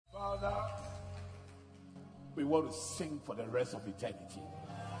We want to sing for the rest of eternity.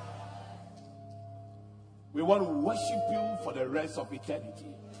 We want to worship you for the rest of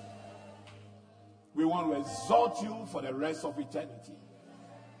eternity. We want to exalt you for the rest of eternity.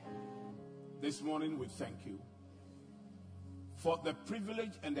 This morning we thank you for the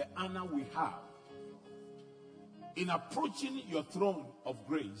privilege and the honor we have in approaching your throne of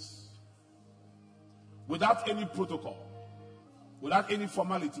grace without any protocol, without any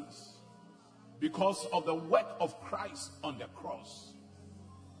formalities, because of the work of Christ on the cross.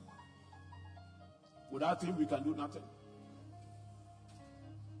 Without him, we can do nothing.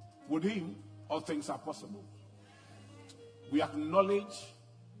 With him, all things are possible. We acknowledge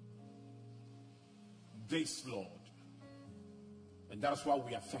this, Lord. And that's why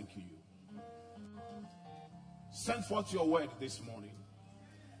we are thanking you. Send forth your word this morning.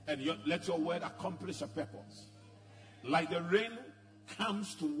 And let your word accomplish a purpose. Like the rain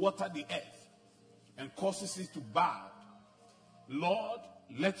comes to water the earth and causes it to bud. Lord,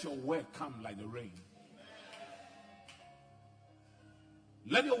 let your word come like the rain.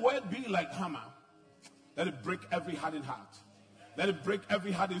 Let your word be like hammer. Let it break every hardened heart. Let it break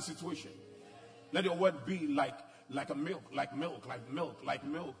every hardened situation. Let your word be like milk.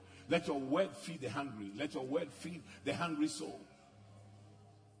 Let your word feed the hungry. Let your word feed the hungry soul.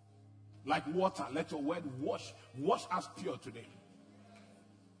 Like water, let your word wash us pure today.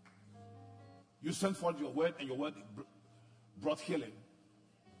 You sent forth your word, and your word brought healing.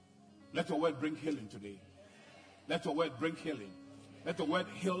 Let your word bring healing today. Let your word bring healing. Let your word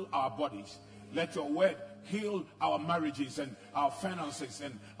heal our bodies. Let your word heal our marriages and our finances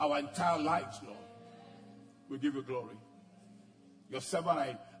and our entire lives, Lord. We give you glory. Your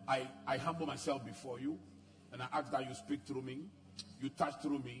servant, I humble myself before you, and I ask that you speak through me, you touch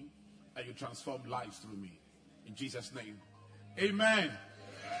through me, and you transform lives through me. In Jesus' name. Amen.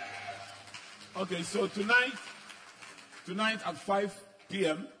 Okay, so tonight at 5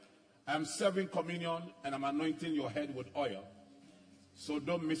 p.m., I'm serving communion and I'm anointing your head with oil. So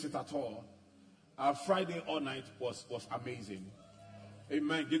don't miss it at all. Our Friday all night was amazing.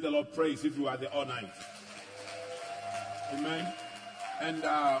 Amen. Give the Lord praise if you are there all night. Amen. And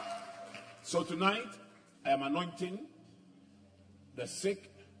so tonight, I am anointing the sick.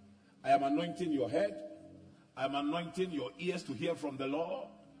 I am anointing your head. I am anointing your ears to hear from the Lord.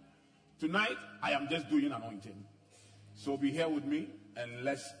 Tonight, I am just doing anointing. So be here with me and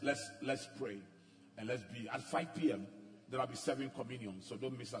let's pray. And let's be at 5 p.m. There will be serving communion, so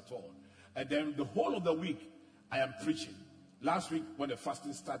don't miss at all. And then the whole of the week, I am preaching. Last week, when the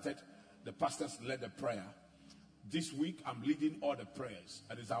fasting started, the pastors led the prayer. This week, I'm leading all the prayers.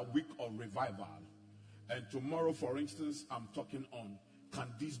 And it's our week of revival. And tomorrow, for instance, I'm talking on, can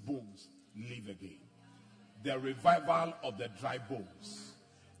these bones live again? The revival of the dry bones.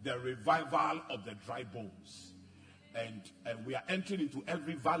 The revival of the dry bones. And we are entering into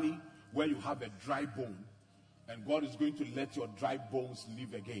every valley where you have a dry bone. And God is going to let your dry bones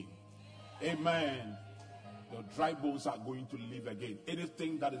live again. Amen. Your dry bones are going to live again.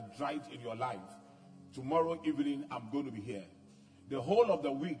 Anything that is dried in your life, tomorrow evening I'm going to be here. The whole of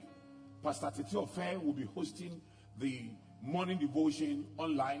the week, Pastor Titi Ofer will be hosting the morning devotion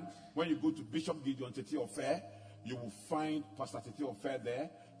online. When you go to Bishop Gideon Titi Ofer, you will find Pastor Titi Ofer there.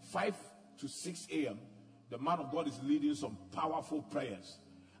 5 to 6 a.m. The man of God is leading some powerful prayers.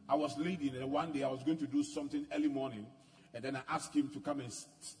 I was leading, and one day I was going to do something early morning, and then I asked him to come and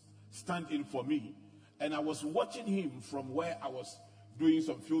stand in for me. And I was watching him from where I was doing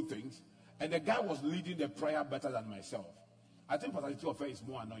some few things, and the guy was leading the prayer better than myself. I think Pastor Titi Ofer is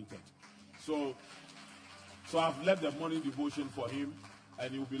more anointed. So I've left the morning devotion for him,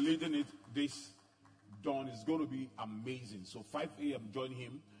 and he'll be leading it this dawn. It's going to be amazing. So 5 a.m., join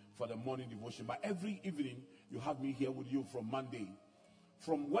him for the morning devotion. But every evening, you have me here with you from Monday.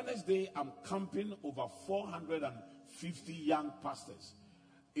 From Wednesday, I'm camping over 450 young pastors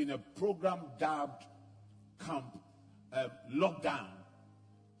in a program dubbed Camp Lockdown.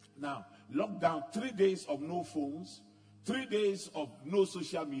 Now, lockdown, 3 days of no phones, 3 days of no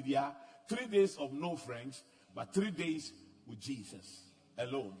social media, 3 days of no friends, but 3 days with Jesus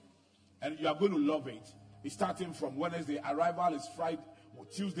alone. And you are going to love it. It's starting from Wednesday. Arrival is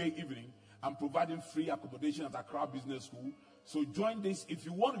Tuesday evening. I'm providing free accommodation at Accra Business School. So join this. If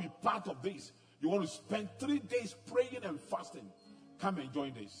you want to be part of this, you want to spend 3 days praying and fasting, come and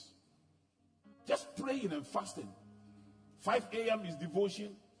join this. Just praying and fasting. 5 a.m. is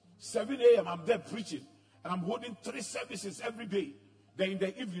devotion. 7 a.m. I'm there preaching. And I'm holding 3 services every day. Then in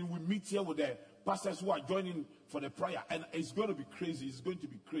the evening, we meet here with the pastors who are joining for the prayer. And it's going to be crazy. It's going to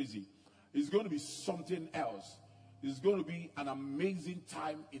be crazy. It's going to be something else. It's going to be an amazing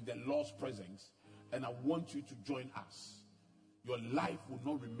time in the Lord's presence. and I want you to join us. Your life will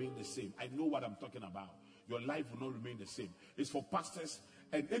not remain the same. I know what I'm talking about. Your life will not remain the same. It's for pastors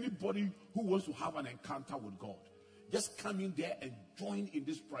and anybody who wants to have an encounter with God. Just come in there and join in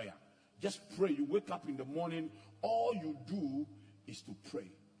this prayer. Just pray. You wake up in the morning, all you do is to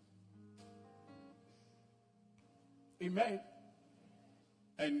pray. Amen.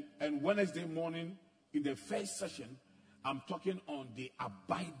 And Wednesday morning, in the first session, I'm talking on the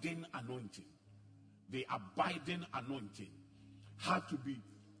abiding anointing. The abiding anointing. How to be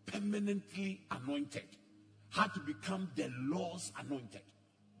permanently anointed. How to become the Lord's anointed.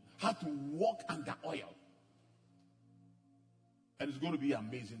 How to walk under oil. And it's going to be an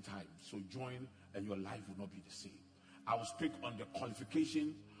amazing time. So join and your life will not be the same. I will speak on the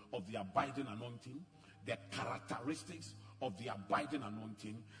qualification of the abiding anointing, the characteristics of the abiding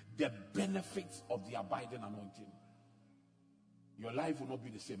anointing, the benefits of the abiding anointing. Your life will not be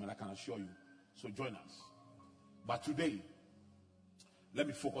the same, and I can assure you. So join us. But today, let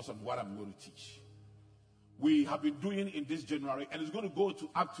me focus on what I'm going to teach. We have been doing in this January, and it's going to go to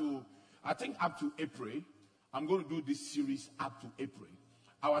up to April. I'm going to do this series up to April.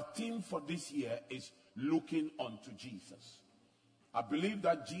 Our theme for this year is looking unto Jesus. I believe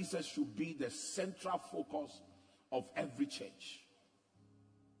that Jesus should be the central focus of every church.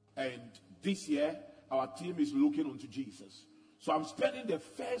 And this year, our theme is looking unto Jesus. So I'm spending the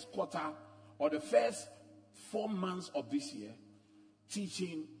first quarter or the first 4 months of this year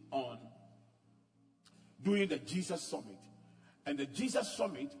teaching on doing the Jesus Summit. And the Jesus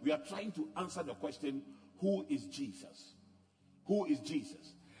Summit, we are trying to answer the question, who is Jesus? Who is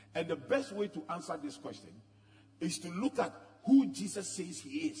Jesus? And the best way to answer this question is to look at who Jesus says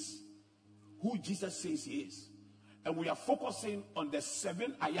he is. Who Jesus says he is. And we are focusing on the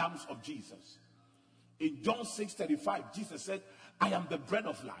 7 I ams of Jesus. In John 6:35, Jesus said, I am the bread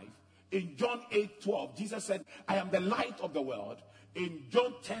of life. In John 8:12, Jesus said, I am the light of the world. In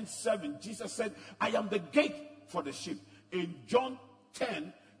John 10:7, Jesus said, I am the gate for the sheep. In John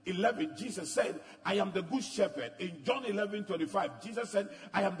 10:11, Jesus said, I am the good shepherd. In John 11:25, Jesus said,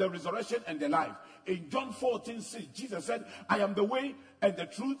 I am the resurrection and the life. In John 14:6, Jesus said, I am the way and the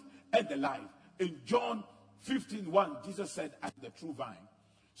truth and the life. In John 15:1, Jesus said, I am the true vine.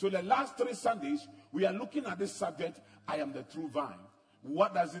 So the last 3 Sundays, we are looking at this subject, I am the true vine.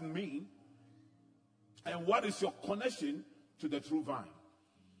 What does it mean? And what is your connection to the true vine?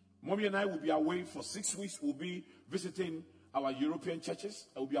 Mommy and I will be away for 6 weeks. We'll be visiting our European churches.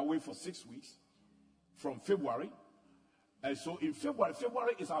 I will be away for 6 weeks from February. And so in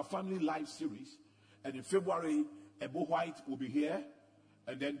February is our family life series. And in February, Ebo White will be here.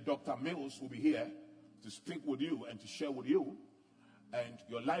 And then Dr. Mills will be here to speak with you and to share with you. And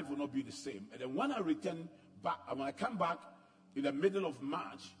your life will not be the same. And then when I return back, when I come back in the middle of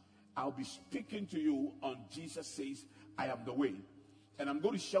March, I'll be speaking to you on Jesus Says, I am the way. And I'm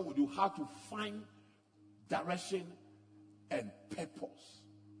going to share with you how to find direction and purpose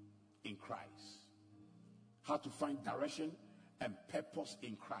in Christ. How to find direction and purpose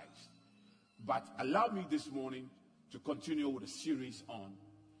in Christ. But allow me this morning to continue with a series on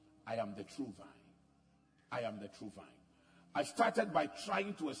I am the true vine. I am the true vine. I started by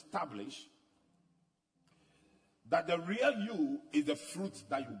trying to establish that the real you is the fruit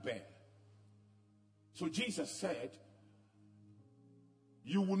that you bear. So Jesus said,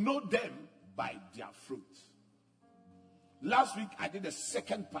 you will know them by their fruit. Last week I did the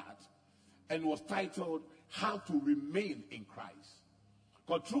second part and was titled, How to Remain in Christ.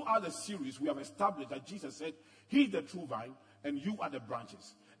 Because throughout the series we have established that Jesus said, He is the true vine and you are the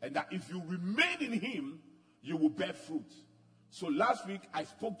branches. And that if you remain in Him, you will bear fruit. So last week I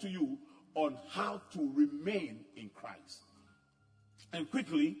spoke to you on how to remain in Christ. And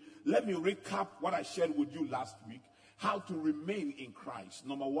quickly, let me recap what I shared with you last week. How to remain in Christ.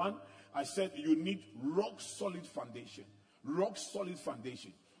 Number one, I said you need rock solid foundation. Rock solid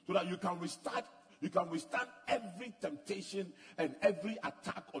foundation. So that you can withstand every temptation and every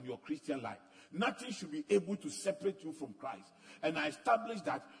attack on your Christian life. Nothing should be able to separate you from Christ. And I established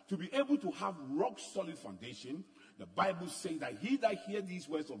that to be able to have rock solid foundation, the Bible says that he that hears these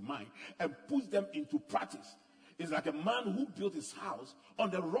words of mine and puts them into practice is like a man who built his house on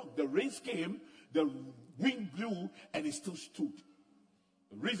the rock. The rains came, the wind blew, and it still stood.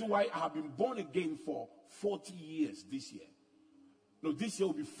 The reason why I have been born again for 40 years this year. No, this year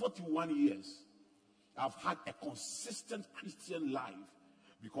will be 41 years. I've had a consistent Christian life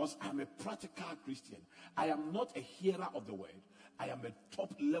because I'm a practical Christian. I am not a hearer of the word. I am a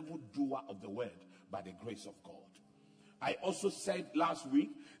top-level doer of the word by the grace of God. I also said last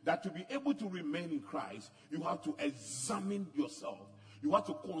week that to be able to remain in Christ, you have to examine yourself. You have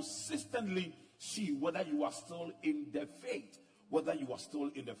to consistently see whether you are still in the faith. Whether you are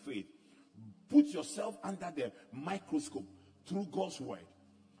still in the faith. Put yourself under the microscope through God's word.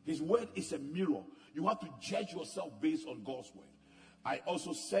 His word is a mirror. You have to judge yourself based on God's word. I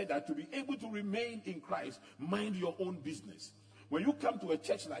also said that to be able to remain in Christ, mind your own business. When you come to a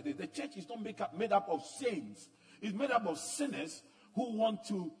church like this, the church is not made up of saints. It's made up of sinners who want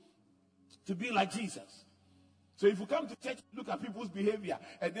to be like Jesus. So if you come to church, look at people's behavior,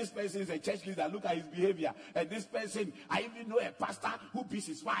 and this person is a church leader, look at his behavior, and this person, I even know a pastor who beats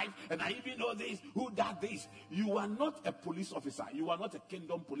his wife, and I even know this, who does this. You are not a police officer. You are not a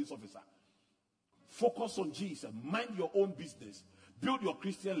kingdom police officer. Focus on Jesus. Mind your own business. Build your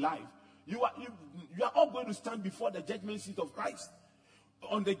Christian life. You are all going to stand before the judgment seat of Christ.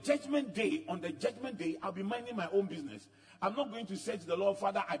 On the judgment day, I'll be minding my own business. I'm not going to say to the Lord,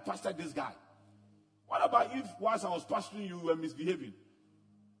 Father, I pastored this guy. What about if whilst I was pastoring you were misbehaving?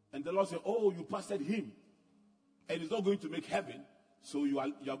 And the Lord said, oh, you pastored him. And he's not going to make heaven, so you are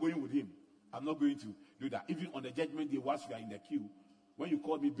going with him. I'm not going to do that. Even on the judgment day, whilst you are in the queue, when you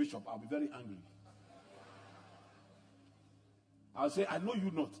call me bishop, I'll be very angry. I'll say, I know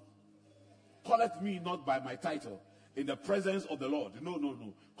you not. Collect me not by my title in the presence of the Lord.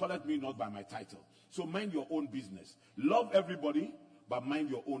 No. Collect me not by my title. So mind your own business. Love everybody, but mind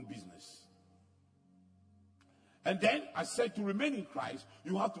your own business. And then I said to remain in Christ,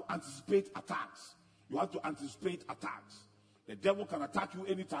 you have to anticipate attacks. You have to anticipate attacks. The devil can attack you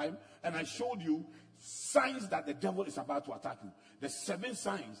anytime. And I showed you signs that the devil is about to attack you. The 7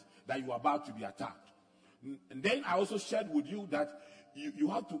 signs that you are about to be attacked. And then I also shared with you that you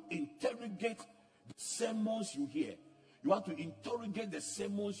have to interrogate the sermons you hear. You have to interrogate the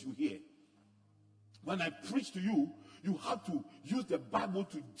sermons you hear. When I preach to you, you have to use the Bible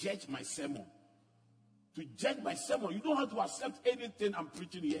to judge my sermon. To judge my sermon. You don't have to accept anything I'm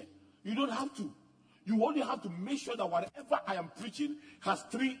preaching here. You don't have to. You only have to make sure that whatever I am preaching has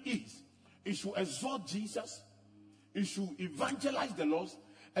 3 E's. It should exalt Jesus. It should evangelize the lost.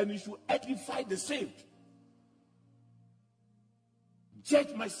 And it should edify the saved.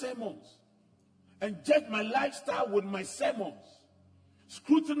 Judge my sermons. And judge my lifestyle with my sermons.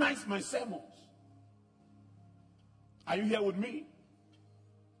 Scrutinize my sermons. Are you here with me?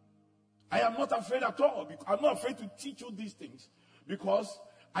 I am not afraid at all. I'm not afraid to teach you these things because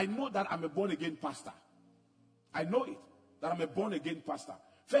I know that I'm a born-again pastor. I know it, that I'm a born-again pastor.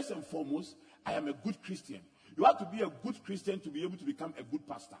 First and foremost, I am a good Christian. You have to be a good Christian to be able to become a good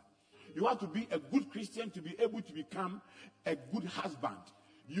pastor. You have to be a good Christian to be able to become a good husband.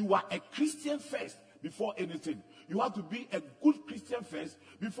 You are a Christian first before anything. You have to be a good Christian first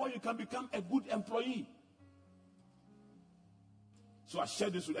before you can become a good employee. So I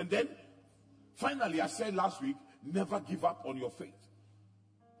shared this with you. And then, finally, I said last week, never give up on your faith.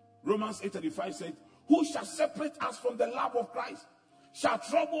 Romans 8:35 said, who shall separate us from the love of Christ? Shall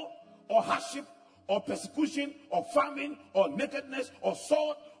trouble or hardship or persecution or famine or nakedness or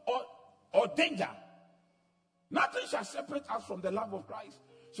sword or danger? Nothing shall separate us from the love of Christ.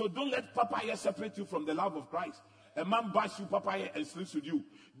 So don't let papaya separate you from the love of Christ. A man buys you papaya and sleeps with you.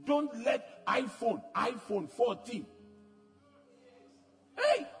 Don't let iPhone 14,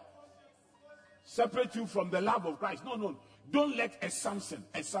 separate you from the love of Christ. No. Don't let a Samson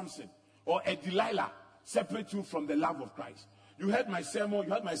or a Delilah separate you from the love of Christ. You heard my sermon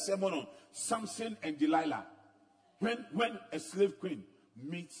on Samson and Delilah. When a slave queen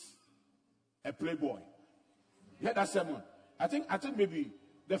meets a playboy. You heard that sermon? I think maybe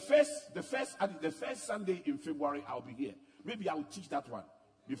the first Sunday in February I'll be here. Maybe I'll teach that one.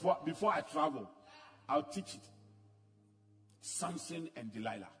 Before I travel, I'll teach it. Samson and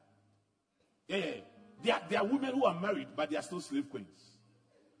Delilah. Yeah. They are women who are married, but they are still slave queens.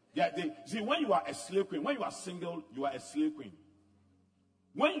 See, when you are a slave queen, when you are single, you are a slave queen.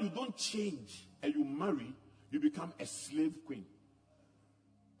 When you don't change and you marry, you become a slave queen.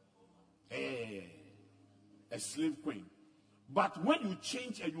 A slave queen. But when you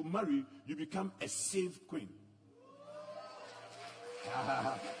change and you marry, you become a saved queen.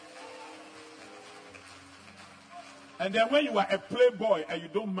 And then when you are a playboy and you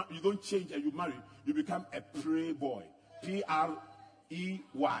don't change and you marry, you become a pray boy.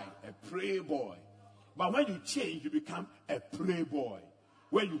 P-R-E-Y, a pray boy. But when you change, you become a pray boy.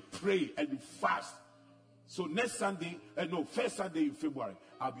 When you pray and you fast. So first Sunday in February,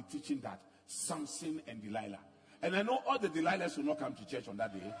 I'll be teaching that. Samson and Delilah. And I know all the Delilahs will not come to church on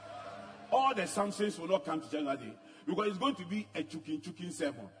that day. All the Samsons will not come to church on that day. Because it's going to be a chukin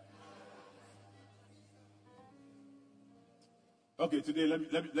sermon. Okay, today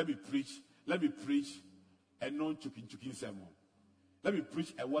let me preach a non-chukin sermon. Let me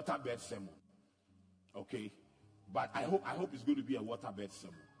preach a waterbed sermon. Okay? But I hope it's going to be a waterbed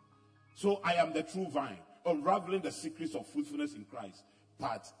sermon. So I am the true vine, unraveling the secrets of fruitfulness in Christ,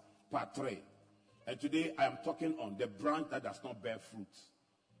 part 3. And today I am talking on the branch that does not bear fruit.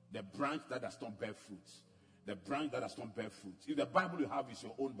 The branch that does not bear fruit. The branch that does not bear fruit. If the Bible you have is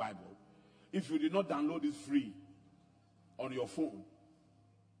your own Bible, if you did not download it free on your phone,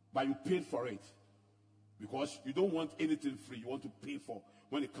 but you paid for it, because you don't want anything free, you want to pay for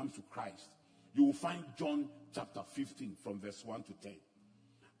when it comes to Christ, you will find John chapter 15 from verse 1 to 10.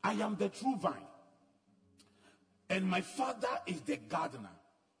 I am the true vine, and my Father is the gardener.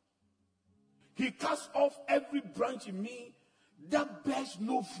 He cuts off every branch in me that bears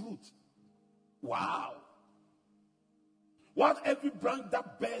no fruit. Wow. What every branch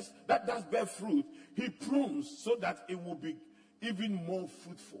that does bear fruit, he prunes so that it will be even more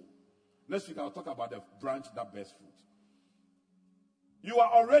fruitful. Next week I'll talk about the branch that bears fruit. You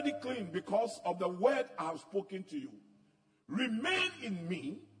are already clean because of the word I have spoken to you. Remain in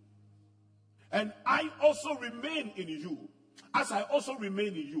me, and I also remain in you, as I also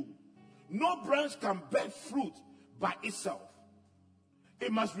remain in you. No branch can bear fruit by itself.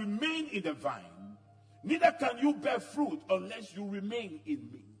 It must remain in the vine. Neither can you bear fruit unless you remain in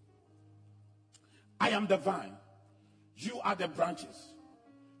me. I am the vine. You are the branches.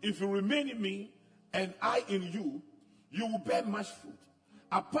 If you remain in me and I in you, you will bear much fruit.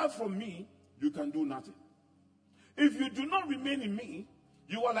 Apart from me, you can do nothing. If you do not remain in me,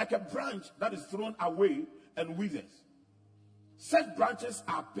 you are like a branch that is thrown away and withers. Such branches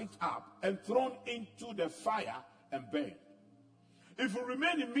are picked up and thrown into the fire and burned. If you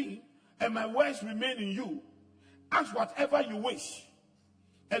remain in me and my words remain in you, ask whatever you wish,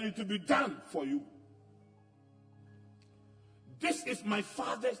 and it will be done for you. This is to my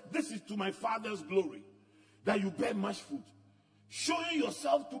Father's glory, that you bear much fruit, showing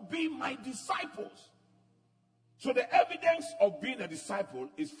yourself to be my disciples. So the evidence of being a disciple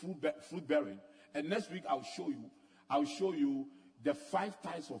is fruit bearing. And next week I'll show you the 5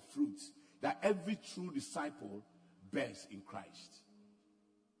 types of fruits that every true disciple bears in Christ.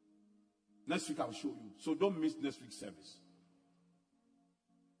 Next week I'll show you. So don't miss next week's service.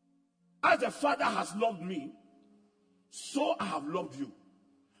 As the Father has loved me, so I have loved you.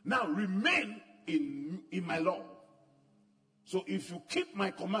 Now remain in my love. So if you keep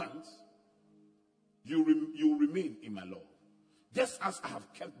my commands, you remain in my love. Just as I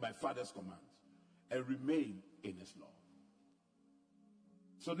have kept my Father's commands and remain in his love.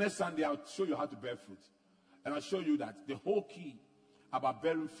 So next Sunday I'll show you how to bear fruit. And I'll show you that the whole key about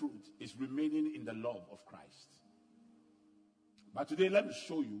bearing fruit is remaining in the love of Christ. But today let me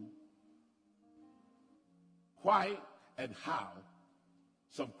show you why and how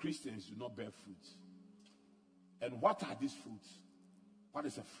some Christians do not bear fruit. And what are these fruits? What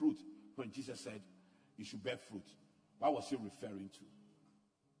is a fruit when Jesus said you should bear fruit? What was he referring to?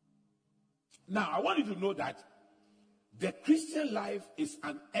 Now, I want you to know that the Christian life is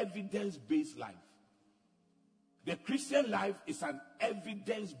an evidence-based life. The Christian life is an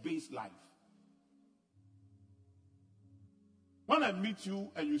evidence-based life. When I meet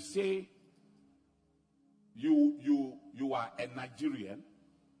you and you say you are a Nigerian,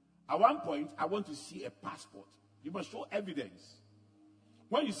 at one point I want to see a passport. You must show evidence.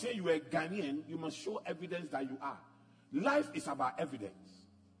 When you say you are a Ghanaian, you must show evidence that you are. Life is about evidence.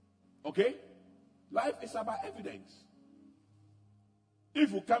 Okay? Life is about evidence.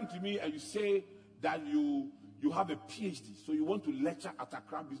 If you come to me and you say that you have a PhD, so you want to lecture at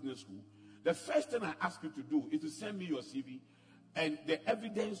Accra Business School, the first thing I ask you to do is to send me your CV and the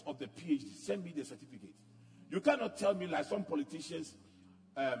evidence of the PhD. Send me the certificate. You cannot tell me like some politicians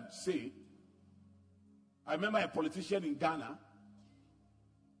say. I remember a politician in Ghana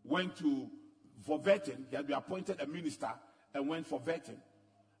went for vetting. He had been appointed a minister and went for vetting.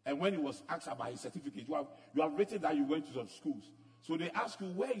 And when he was asked about his certificate, you have written that you went to some schools. So they ask you,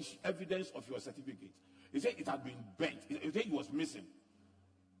 where is evidence of your certificate? He said it had been bent. He said it was missing.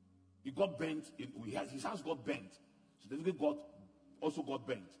 It got bent. His house got bent. So the certificate also got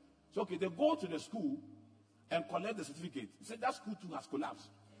bent. So okay, they go to the school and collect the certificate. He said that school too has collapsed.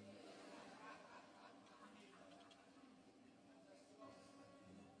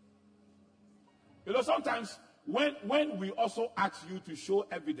 You know, sometimes when we also ask you to show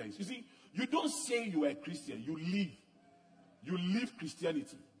evidence, you see, you don't say you are a Christian, you live. You live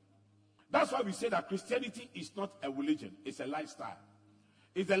Christianity. That's why we say that Christianity is not a religion, it's a lifestyle.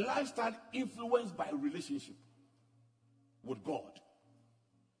 It's a lifestyle influenced by a relationship with God.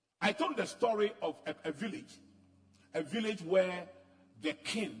 I told the story of a village where the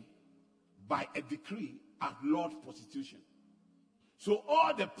king, by a decree, outlawed prostitution. So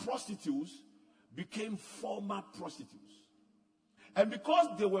all the prostitutes became former prostitutes. And because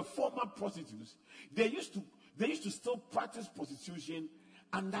they were former prostitutes, they used to still practice prostitution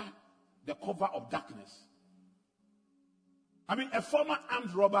under the cover of darkness. I mean, a former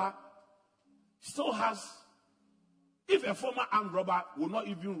armed robber still has, if a former armed robber will not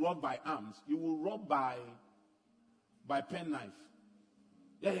even rob by arms, he will rob by penknife.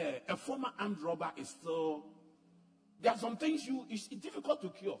 Yeah. A former armed robber is still, there are some things it's difficult to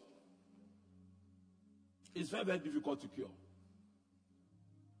cure. It's very, very difficult to cure.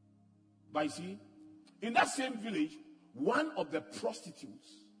 But you see, in that same village, one of the prostitutes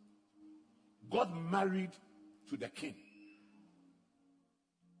got married to the king.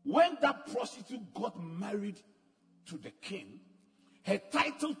 When that prostitute got married to the king, her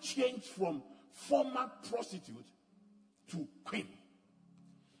title changed from former prostitute to queen.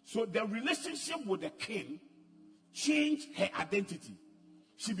 So the relationship with the king changed her identity.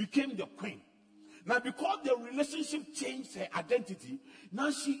 She became the queen. Now, because the relationship changed her identity, now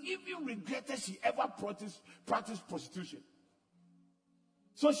she even regretted she ever practiced prostitution.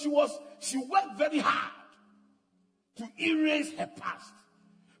 So she worked very hard to erase her past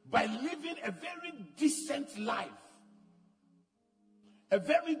by living a very decent life. A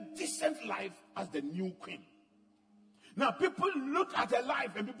very decent life as the new queen. Now, people looked at her life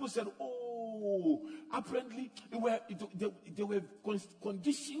and people said, oh, apparently there were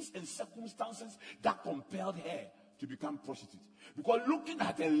conditions and circumstances that compelled her to become prostitute. Because looking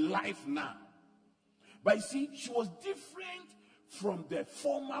at her life now, but you see, she was different from the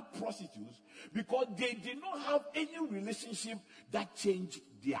former prostitutes because they did not have any relationship that changed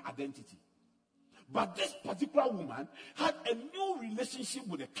their identity. But this particular woman had a new relationship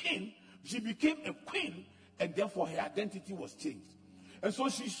with the king. She became a queen, and therefore her identity was changed. And so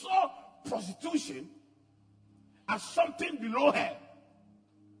she saw prostitution as something below her.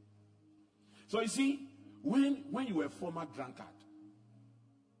 So you see, when you were a former drunkard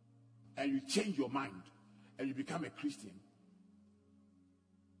and you change your mind and you become a Christian,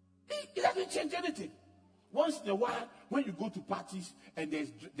 it doesn't change anything. Once in a while, when you go to parties and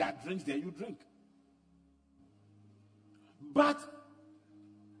there are drinks there, you drink. But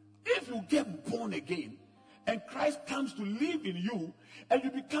if you get born again and Christ comes to live in you and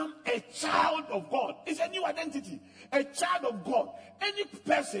you become a child of God, it's a new identity. A child of God. Any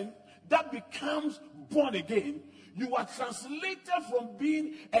person that becomes born again, you are translated from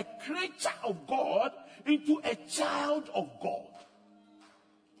being a creature of God into a child of God.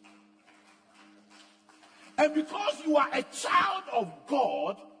 And because you are a child of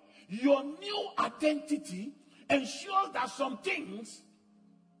God, your new identity ensures that some things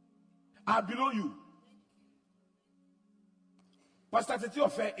are below you. Pastor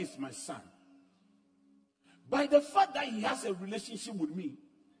Tetiofe is my son. By the fact that he has a relationship with me,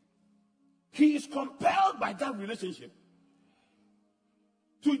 he is compelled by that relationship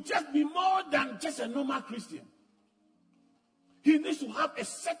to just be more than just a normal Christian. He needs to have a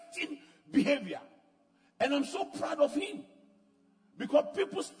certain behavior. And I'm so proud of him. Because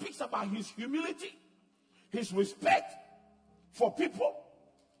people speak about his humility, his respect for people,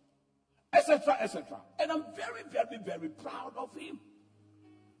 etc., etc. And I'm very, very, very proud of him.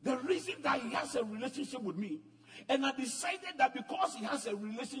 The reason that he has a relationship with me, and I decided that because he has a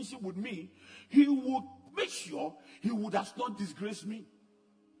relationship with me, he would make sure he would have not disgraced me.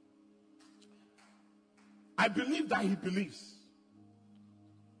 I believe that he believes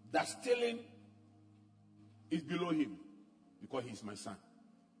that stealing is below him because he's my son.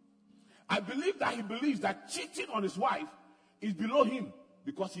 I believe that he believes that cheating on his wife is below him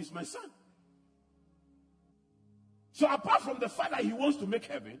because he's my son. So apart from the fact that he wants to make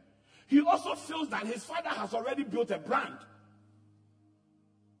heaven, he also feels that his father has already built a brand.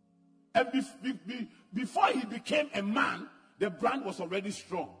 And before he became a man, the brand was already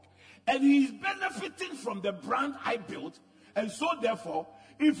strong. And he is benefiting from the brand I built. And so therefore,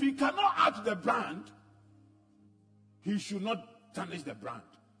 if he cannot add to the brand, he should not tarnish the brand.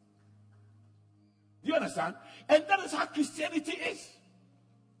 Do you understand? And that is how Christianity is.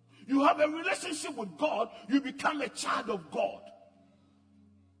 You have a relationship with God, you become a child of God.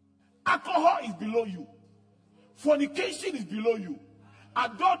 Alcohol is below you. Fornication is below you.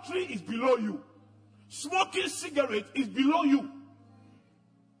 Adultery is below you. Smoking cigarette is below you.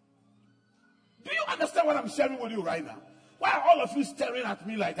 Do you understand what I'm sharing with you right now? Why are all of you staring at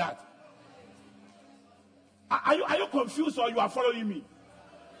me like that? Are you confused or you are following me?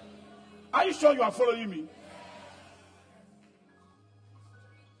 Are you sure you are following me?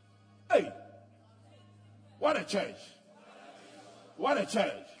 Hey, what a church. What a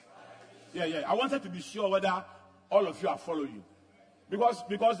church. Yeah. I wanted to be sure whether all of you are following. Because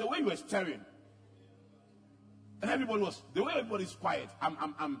the way you were staring, And the way everybody's quiet, I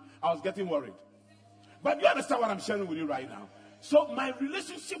was getting worried. But you understand what I'm sharing with you right now? So my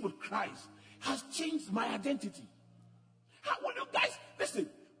relationship with Christ has changed my identity. How will you guys, listen,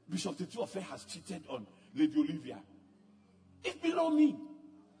 Bishop Tetuofe has cheated on Lady Olivia. It's below me.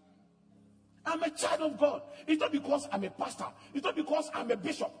 I'm a child of God. It's not because I'm a pastor. It's not because I'm a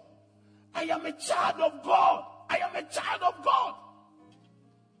bishop. I am a child of God. I am a child of God.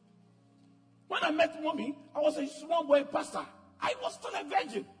 When I met Mommy, I was a small boy pastor. I was still a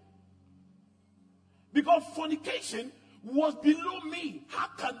virgin. Because fornication was below me. How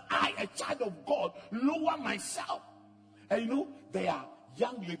can I, a child of God, lower myself? And you know, there are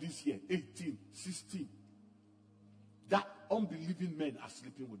young ladies here, 18, 16, that unbelieving men are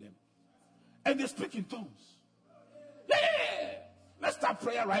sleeping with them. And they speak in tongues. Yeah. Let's start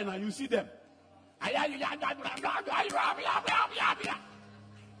prayer right now. You see them. Young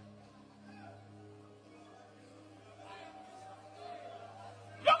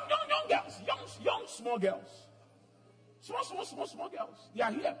girls, young small girls. Small girls. They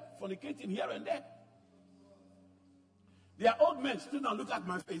are here, fornicating here and there. They are old men sitting down, look at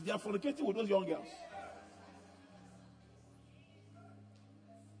my face. They are fornicating with those young girls.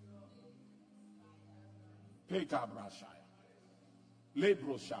 Peka brashaya.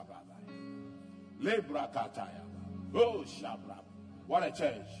 Lebro shababa. Lebra kataya. Oh shabra. What a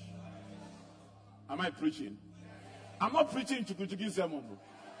church. Am I preaching? I'm not preaching to sermon.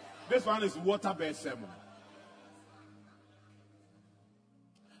 This one is water-based sermon.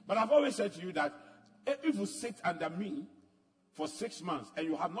 But I've always said to you that if you sit under me for 6 months and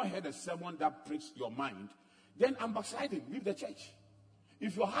you have not heard a sermon that pricks your mind, then I'm backsliding. Leave the church.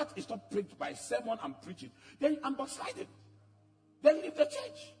 If your heart is not pricked by a sermon I'm preaching, then I'm backsliding. Then leave the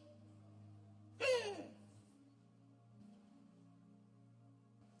church. Yeah.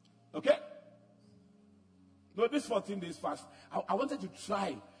 Okay? No, this 14 days fast, I wanted to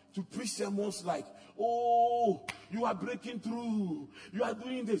try to preach sermons like, oh, you are breaking through. You are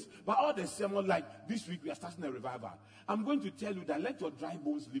doing this. But all the sermons like, this week we are starting a revival. I'm going to tell you that let your dry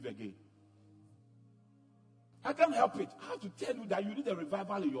bones live again. I can't help it. I have to tell you that you need a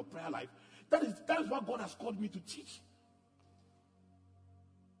revival in your prayer life. That is what God has called me to teach.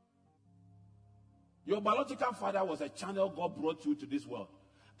 Your biological father was a channel God brought you to this world.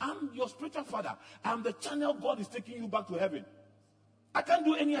 I'm your spiritual father. I'm the channel God is taking you back to heaven. I can't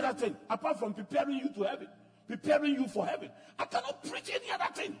do any other thing apart from preparing you to heaven, preparing you for heaven. I cannot preach any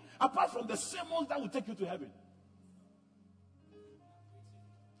other thing apart from the sermons that will take you to heaven.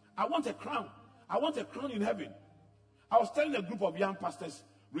 I want a crown. I want a crown in heaven. I was telling a group of young pastors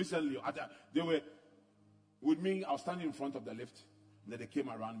recently, they were with me, I was standing in front of the lift, and then they came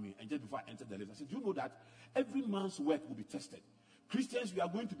around me, and just before I entered the lift, I said, do you know that every man's work will be tested? Christians, we are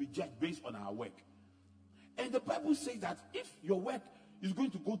going to be judged based on our work. And the Bible says that if your work is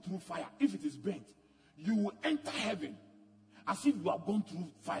going to go through fire, if it is burnt, you will enter heaven as if you have gone through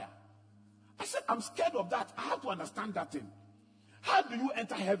fire. I said, I'm scared of that. I have to understand that thing. How do you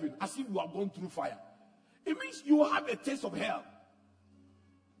enter heaven as if you have gone through fire? It means you will have a taste of hell.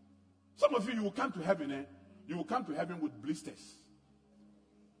 Some of you will come to heaven, you will come to heaven with blisters.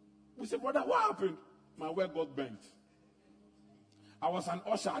 We say, brother, what happened? My work got burnt. I was an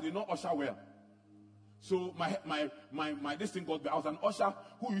usher, I did not usher well. So my this thing got burnt. I was an usher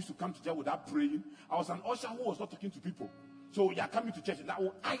who used to come to church without praying. I was an usher who was not talking to people. So you are coming to church and I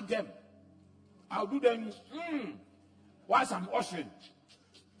will eye them. I'll do them, whilst I'm ushering,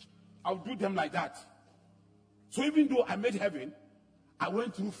 I'll do them like that. So even though I made heaven, I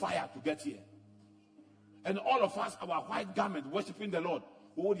went through fire to get here. And all of us, our white garment, worshiping the Lord.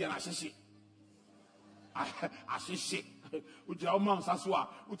 Oh, the Ashishi. Ashishi. Which our mom Sasua,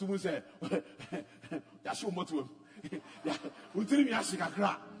 which we say, Yashu Motu.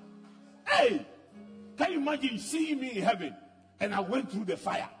 Hey, can you imagine seeing me in heaven? And I went through the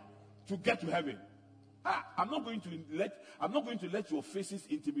fire to get to heaven. I'm not going to let your faces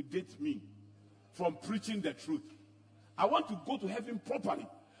intimidate me from preaching the truth. I want to go to heaven properly.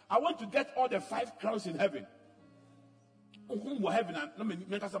 I want to get all the 5 crowns in heaven. Heaven,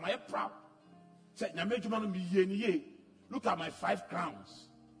 I'm proud. Look at my 5 crowns.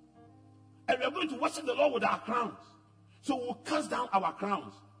 And we are going to worship the Lord with our crowns. So we'll cast down our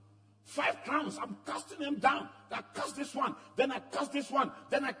crowns. 5 crowns, I'm casting them down. I cast this one, then I cast this one,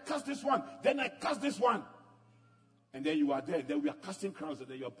 then I cast this one, then I cast this one. And then you are there, then we are casting crowns, and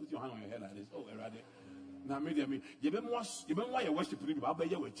then you are putting your hand on your head like this. Oh, right there. Now, maybe you why you worship people, I'll be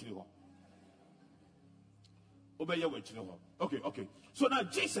here with you. Okay. So now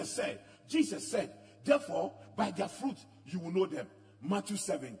Jesus said, therefore, by their fruit you will know them. Matthew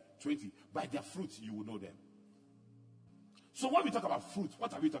 7:20. By their fruit you will know them. So when we talk about fruit,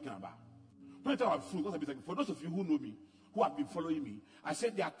 what are we talking about? When we talk about fruit, what are we talking about? For those of you who know me, who have been following me, I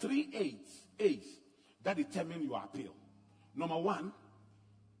said there are 3 A's that determine your appeal. Number 1,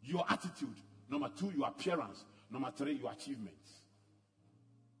 your attitude. Number 2, your appearance. Number 3, your achievements.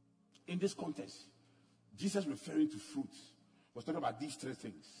 In this context, Jesus referring to fruit was talking about these 3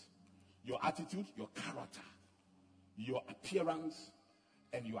 things: your attitude, your character, your appearance,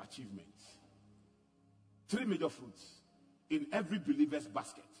 and your achievements. 3 major fruits in every believer's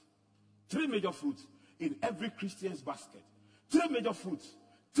basket. 3 major fruits in every Christian's basket. 3 major fruits.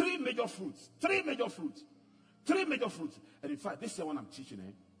 3 major fruits. 3 major fruits. 3 major fruits. And in fact, this is what I'm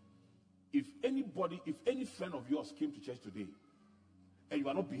teaching. If any friend of yours came to church today and you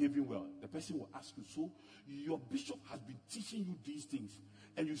are not behaving well, the person will ask you, so your bishop has been teaching you these things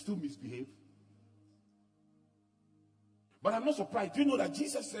and you still misbehave? But I'm not surprised. Do you know that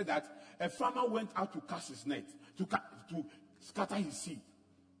Jesus said that a farmer went out to cast his net, to scatter his seed?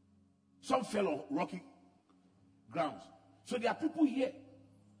 Some fell on rocky grounds. So there are people here.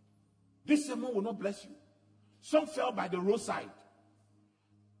 This sermon will not bless you. Some fell by the roadside.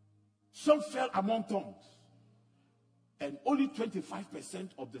 Some fell among thorns. And only 25%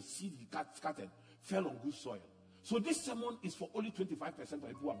 of the seed he scattered fell on good soil. So this sermon is for only 25% of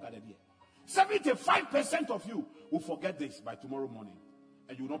people who have gathered here. 75% of you will forget this by tomorrow morning.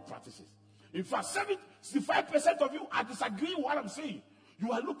 And you will not practice it. In fact, 75% of you are disagreeing with what I'm saying.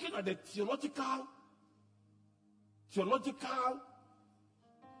 You are looking at the theological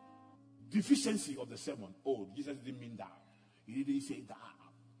deficiency of the sermon. Oh, Jesus didn't mean that. He didn't say that.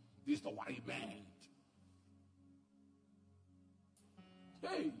 This is not what he meant.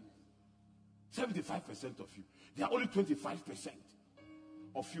 Hey, 75% of you. There are only 25%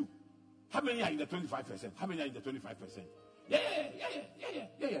 of you. How many are in the 25%? How many are in the 25%? Yeah.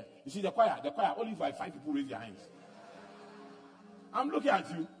 You see the choir, only 5 people raise their hands. I'm looking at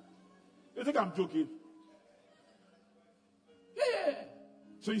you. You think I'm joking? Yeah.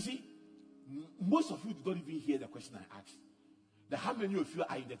 So you see, most of you don't even hear the question I asked. How many of you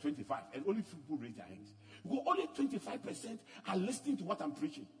are in the 25 and only few people raise their hands? Because only 25% are listening to what I'm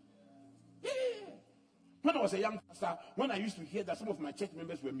preaching. Yeah. When I was a young pastor, when I used to hear that some of my church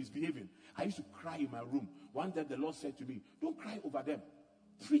members were misbehaving, I used to cry in my room. One day the Lord said to me, don't cry over them.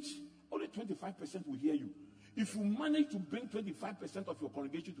 Preach. Only 25% will hear you. If you manage to bring 25% of your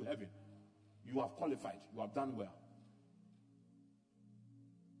congregation to heaven, you have qualified. You have done well.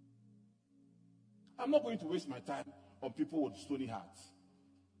 I'm not going to waste my time on people with stony hearts.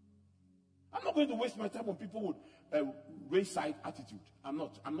 I'm not going to waste my time on people with wayside attitude. I'm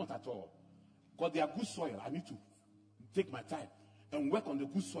not at all. Because they are good soil. I need to take my time and work on the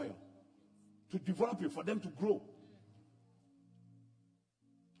good soil to develop it for them to grow.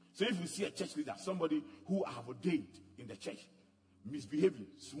 So if you see a church leader, somebody who I have ordained in the church, misbehaving,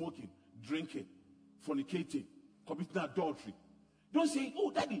 smoking, drinking, fornicating, committing adultery, don't say,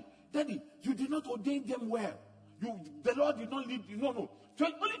 oh, daddy, you did not ordain them well. The Lord did not lead you. No.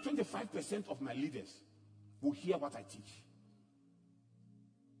 Only 25% of my leaders will hear what I teach.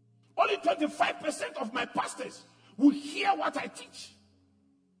 Only 25% of my pastors will hear what I teach.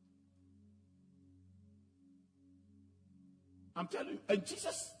 I'm telling you. And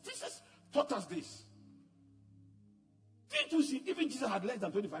Jesus taught us this. Didn't you see? Even Jesus had less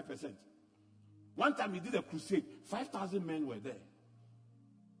than 25%. One time he did a crusade. 5,000 men were there.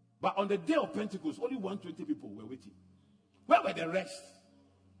 But on the day of Pentecost, only 120 people were waiting. Where were the rest?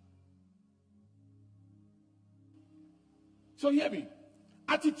 So hear me.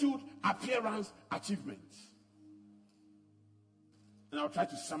 Attitude, appearance, achievements. And I'll try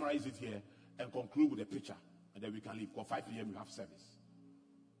to summarize it here and conclude with a picture. And then we can leave. For 5 p.m. we have service.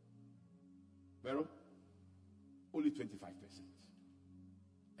 Pero, only 25%.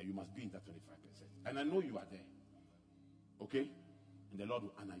 And you must be in that 25%. And I know you are there. Okay? And the Lord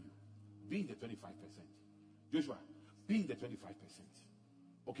will honor you. Be in the 25%. Joshua, be in the 25%.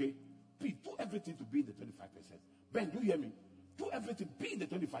 Okay? Please do everything to be in the 25%. Ben, do you hear me? Do everything, be in the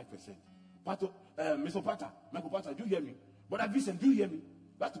 25%. Pato, Mr. Pata, Michael Pata, do you hear me? But Vincent, do you hear me?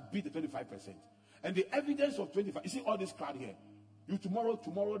 You have to be the 25%. And the evidence of 25, you see all this crowd here. You tomorrow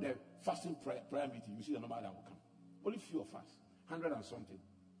the fasting prayer meeting, you see the number that will come. Only few of us, 100 and something.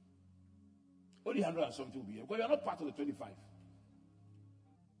 Only 100 and something will be here. Because you are not part of the 25.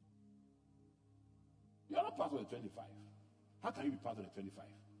 You are not part of the 25. How can you be part of the 25?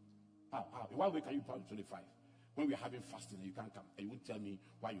 How? In what way can you be part of the 25? When we are having fasting and you can't come, and you won't tell me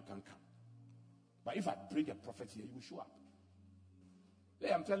why you can't come. But if I bring a prophet here, you will show up.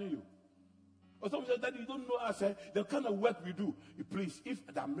 Hey, I'm telling you. Or someone said that you don't know us, the kind of work we do. Please, if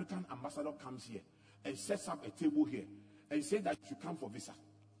the American ambassador comes here and sets up a table here, and say that you should come for visa.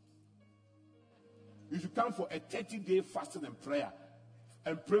 You should come for a 30-day fasting and prayer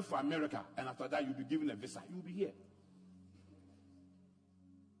and pray for America. And after that, you'll be given a visa. You'll be here.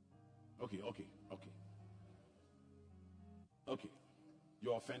 Okay.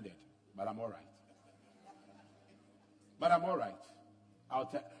 You're offended, but I'm all right. I'll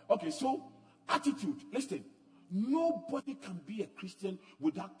tell. Okay, so attitude. Listen, nobody can be a Christian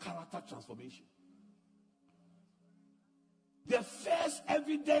without character transformation. The first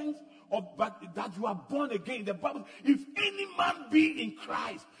evidence that you are born again, the Bible, if any man be in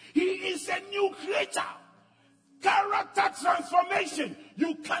Christ, he is a new creature. Character transformation.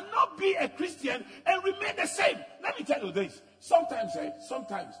 You cannot be a Christian and remain the same. Let me tell you this. Sometimes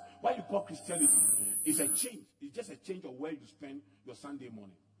what you call Christianity is a change. It's just a change of where you spend your Sunday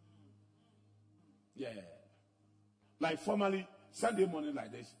morning. Yeah. Like formerly, Sunday morning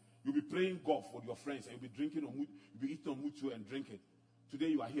like this, you'll be playing golf with your friends and you'll be drinking you'll be eating on mutu and drinking. Today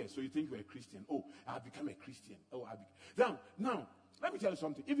you are here, so you think you're a Christian. Oh, I've become a Christian. Now, let me tell you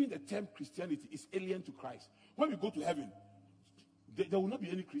something. Even the term Christianity is alien to Christ. When we go to heaven, there will not be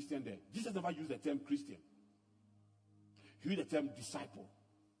any Christian there. Jesus never used the term Christian. He used the term disciple.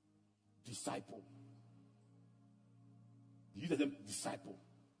 Disciple. He used the term disciple.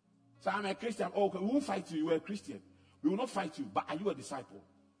 So I'm a Christian. Oh, okay, we won't fight you. You are a Christian. We will not fight you, but are you a disciple?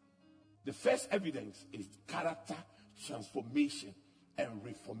 The first evidence is character transformation and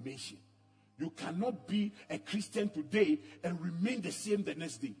reformation. You cannot be a Christian today and remain the same the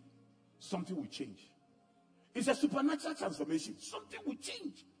next day. Something will change. It's a supernatural transformation. Something will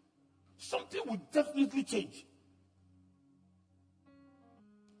change. Something will definitely change.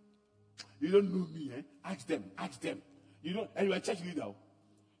 You don't know me, eh? Ask them. You know, and you're a church leader.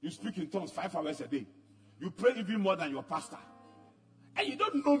 You speak in tongues 5 hours a day. You pray even more than your pastor. And you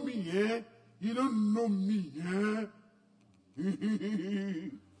don't know me, eh? You don't know me, eh?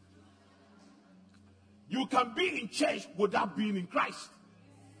 You can be in church without being in Christ.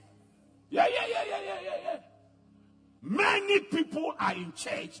 Yeah. Many people are in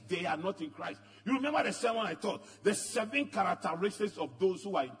church, they are not in Christ. You remember the sermon I taught? The 7 characteristics of those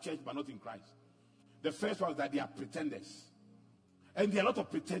who are in church but not in Christ. The first one is that they are pretenders. And there are a lot of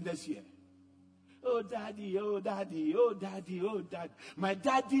pretenders here. Oh daddy, oh daddy, oh daddy, oh daddy. My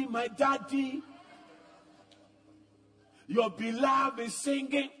daddy. Your beloved is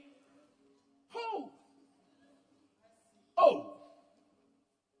singing. Oh.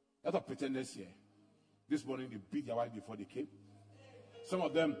 A lot of pretenders here. This morning they beat their wife before they came. Some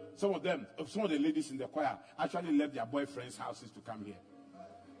of the ladies in the choir actually left their boyfriends' houses to come here.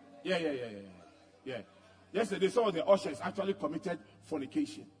 Yeah. Yesterday, some of the ushers actually committed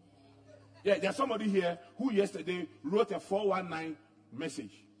fornication. Yeah, there's somebody here who yesterday wrote a 419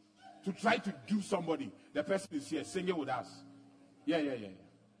 message to try to do somebody. The person is here singing with us. Yeah.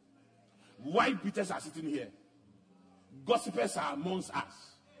 White beaters are sitting here. Gossipers are amongst us.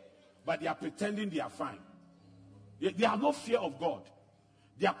 But they are pretending they are fine. They have no fear of God.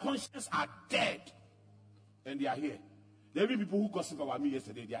 Their consciences are dead. And they are here. There are people who gossip about me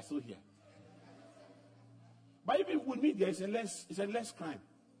yesterday. They are still here. But even with me, it's a less crime.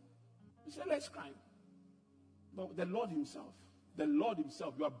 It's a less crime. But the Lord himself,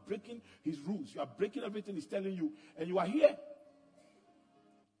 you are breaking his rules. You are breaking everything he's telling you. And you are here.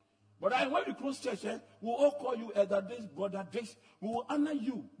 But when we close church, we'll all call you elder this, brother this. We will honor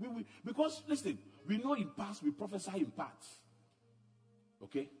you. Because, listen, we know in parts, we prophesy in parts.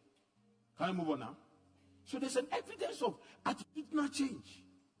 Okay? Can I move on now? So there's an evidence of attitudinal change.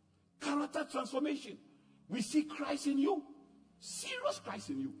 Character transformation. We see Christ in you. Serious Christ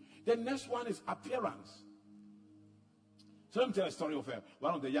in you. The next one is appearance. So let me tell a story of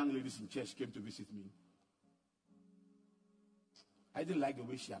one of the young ladies in church came to visit me. I didn't like the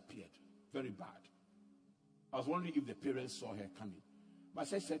way she appeared. Very bad. I was wondering if the parents saw her coming.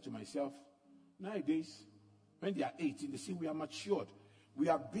 But I said to myself, nowadays, when they are 18, they say we are matured. We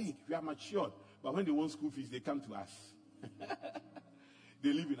are big. We are matured. But when they want school fees, they come to us.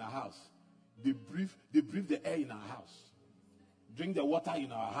 They live in our house. They breathe the air in our house. Drink the water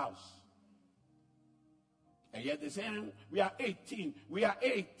in our house. And yet they say, we are 18. We are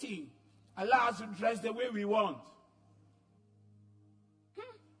 18. Allow us to dress the way we want.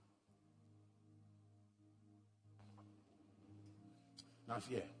 Now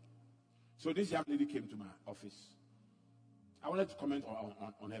here. So this young lady came to my office. I wanted to comment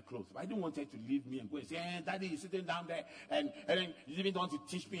on her clothes. But I didn't want her to leave me and go and say, Daddy is sitting down there. And then you didn't want to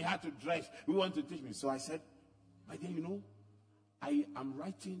teach me how to dress. We want to teach me. So I said, my dear, I am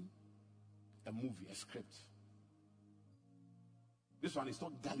writing a movie, a script. This one is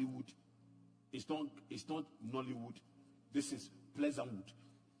not Gollywood. It's not Nollywood. This is Pleasantwood.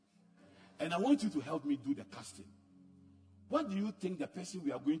 And I want you to help me do the casting. What do you think the person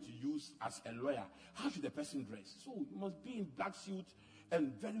we are going to use as a lawyer, how should the person dress? So you must be in black suit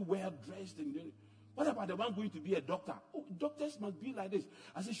and very well dressed. And what about the one going to be a doctor? Oh, doctors must be like this.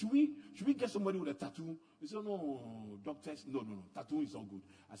 I said, should we get somebody with a tattoo? He said, no, doctors, no. Tattoo is not good.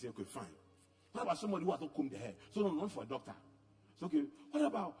 I said, okay, fine. What about somebody who has not combed the hair? So no, not for a doctor. So okay, what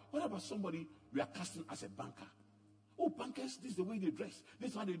about somebody we are casting as a banker? Oh, bankers, this is the way they dress.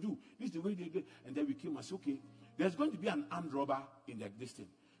 This is how they do. This is the way they do. And then we came and said, okay, there's going to be an armed robber in the existing.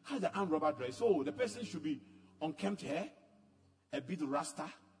 How's the armed robber dress? So the person should be unkempt hair, a bit rasta.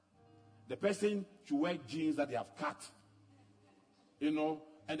 The person should wear jeans that they have cut.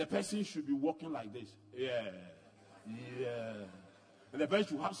 And the person should be walking like this. Yeah. And the person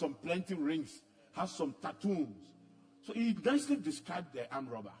should have some plenty rings, have some tattoos. So he nicely described the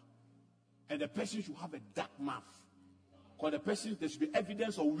armed robber. And the person should have a dark mouth. Because the person, there should be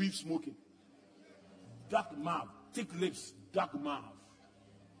evidence of weed smoking. Dark mouth, thick lips, dark mouth.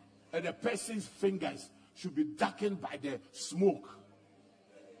 And the person's fingers should be darkened by the smoke.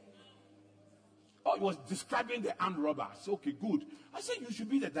 Oh, he was describing the armed robber. I said, okay, good. I said, you should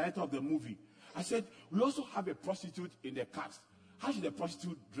be the director of the movie. I said, we also have a prostitute in the cast. How should the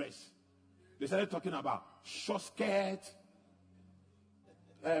prostitute dress? They started talking about short skirt,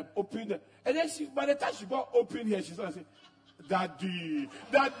 open. And then by the time she got open here, she started saying, Daddy.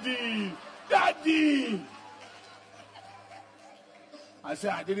 I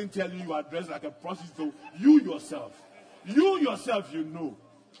said, I didn't tell you are dressed like a prostitute. You yourself, you know.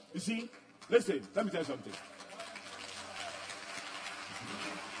 You see, listen, let me tell you something.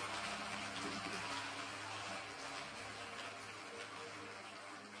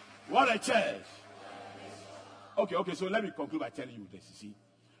 What a church. Okay, so let me conclude by telling you this. You see,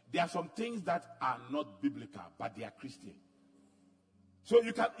 there are some things that are not biblical, but they are Christian. So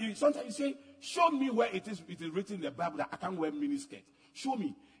sometimes you say, show me where it is written in the Bible that I can't wear miniskirt. Show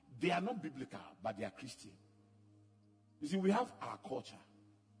me. They are not biblical, but they are Christian. You see, we have our culture.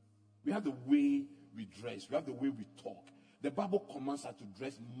 We have the way we dress. We have the way we talk. The Bible commands us to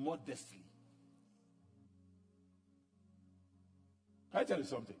dress modestly. Can I tell you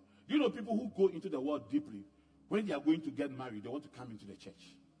something? You know people who go into the world deeply, when they are going to get married, they want to come into the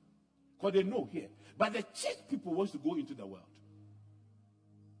church. Because they know here. But the church people want to go into the world.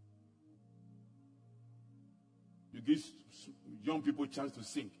 You give young people a chance to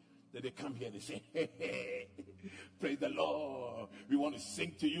sing. Then they come here, they say, hey, praise the Lord. We want to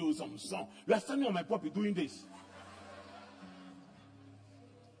sing to you some song. You are standing on my puppy doing this.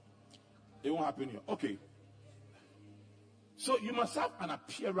 It won't happen here. Okay. So you must have an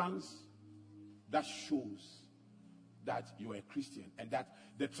appearance that shows that you are a Christian and that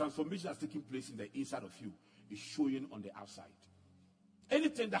the transformation that's taking place in the inside of you is showing on the outside.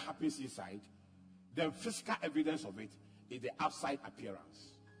 Anything that happens inside, the physical evidence of it is the outside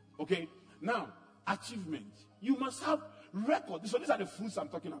appearance. Okay? Now, achievement. You must have records. So these are the fruits I'm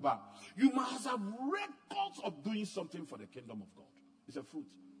talking about. You must have records of doing something for the kingdom of God. It's a fruit.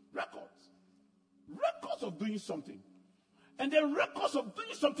 Records. Records of doing something. And then records of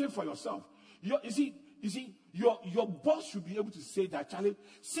doing something for yourself. You see, your boss should be able to say that, Charlie,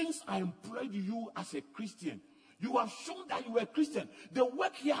 since I employed you as a Christian, you have shown that you are a Christian. The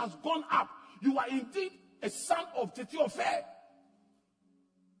work here has gone up. You are indeed a son of Titi Ofe.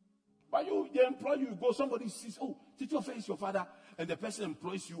 But they employ you, go, somebody sees, oh, Titi Ofe is your father, and the person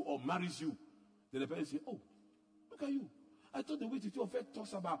employs you or marries you. Then the person says, oh, look at you. I thought the way Titi Ofe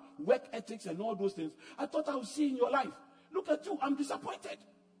talks about work ethics and all those things, I thought I would see in your life. Look at you, I'm disappointed.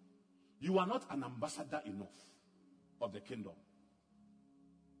 You are not an ambassador enough of the kingdom.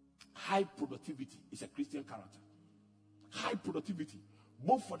 High productivity is a Christian character. High productivity,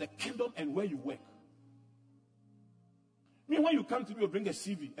 both for the kingdom and where you work. I mean, when you come to me or bring a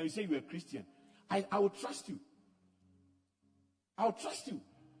CV and you say you're a Christian, I will trust you. I'll trust you.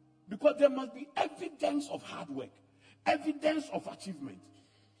 Because there must be evidence of hard work, evidence of achievement.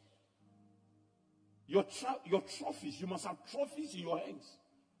 Your trophies, you must have trophies in your hands.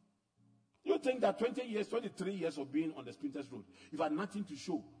 You think that 20 years, 23 years of being on the Sprinters Road, you've had nothing to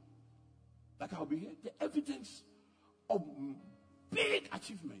show. Like I'll be here. The evidence of big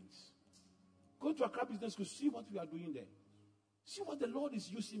achievements. Go to Accra Business School, see what we are doing there. See what the Lord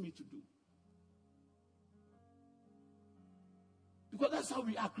is using me to do. Because that's how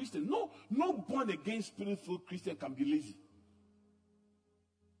we are Christians. No born again spirit-filled Christian can be lazy.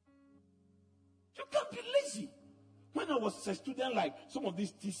 You can't be lazy. When I was a student like some of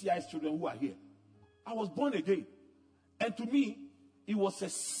these TCI children who are here, I was born again. And to me, it was a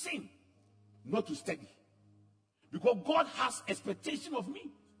sin not to study. Because God has expectation of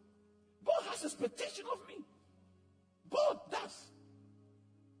me. God has expectation of me. God does.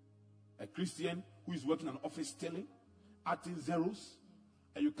 A Christian who is working in an office stealing, acting zeros,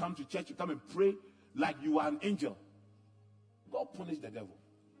 and you come to church, you come and pray like you are an angel. God punish the devil.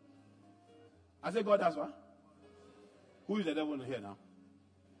 I say God does what? Who is the devil in here now?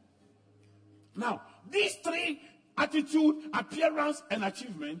 Now, these three, attitude, appearance, and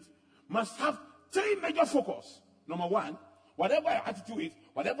achievement, must have three major focus. Number one, whatever your attitude is,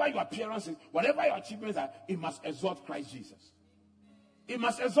 whatever your appearance is, whatever your achievements are, it must exalt Christ Jesus. It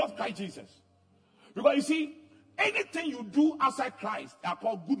must exalt Christ Jesus. Because you see, anything you do outside Christ are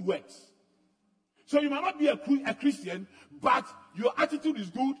called good works. So you might not be a Christian, but your attitude is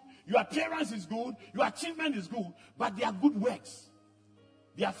good, your appearance is good, your achievement is good, but they are good works.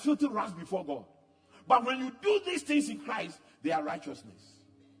 They are filthy rags before God. But when you do these things in Christ, they are righteousness.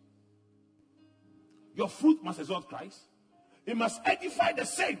 Your fruit must exalt Christ. It must edify the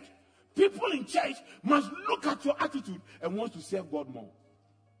saint. People in church must look at your attitude and want to serve God more.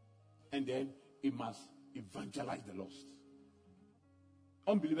 And then it must evangelize the lost.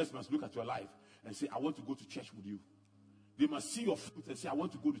 Unbelievers must look at your life and say, I want to go to church with you. They must see your fruit and say, I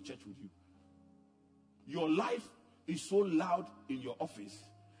want to go to church with you. Your life is so loud in your office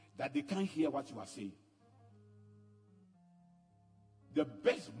that they can't hear what you are saying. The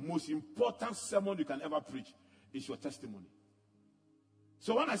best, most important sermon you can ever preach is your testimony.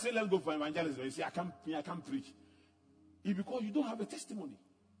 So when I say let's go for evangelism, you say I can't preach. It's because you don't have a testimony.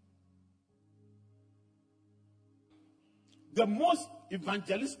 The most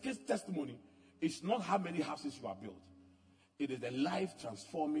evangelistic testimony is not how many houses you have built. It is the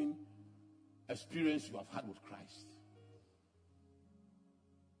life-transforming experience you have had with Christ.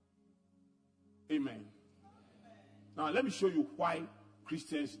 Amen. Now let me show you why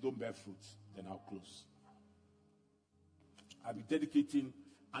Christians don't bear fruit. Then I'll close. I'll be dedicating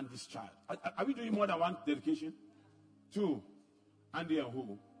Andy's child. Are we doing more than one dedication? Two. Andy and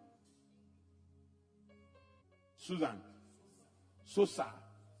who? Susan. Sosa.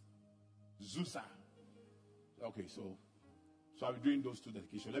 Zusa. Okay, so I'll be doing those two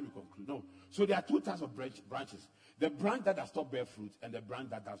dedications. Let me conclude. No. So there are two types of branches. The branch that does not bear fruit and the branch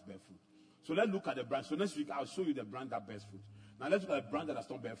that does bear fruit. So let's look at the branch. So next week I'll show you the branch that bears fruit. Now let's look at the branch that does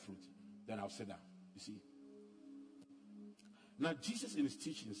not bear fruit. Then I'll sit down. You see? Now Jesus in his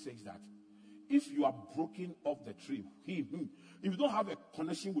teaching says that if you are broken off the tree, if you don't have a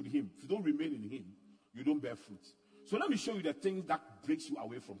connection with him, if you don't remain in him, you don't bear fruit. So let me show you the things that breaks you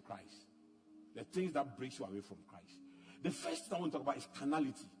away from Christ. The things that breaks you away from Christ. The first thing I want to talk about is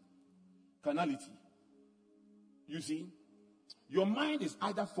carnality. Carnality. You see, your mind is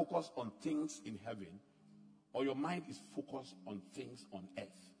either focused on things in heaven or your mind is focused on things on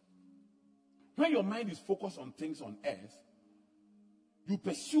earth. When your mind is focused on things on earth, you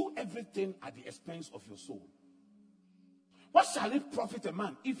pursue everything at the expense of your soul. What shall it profit a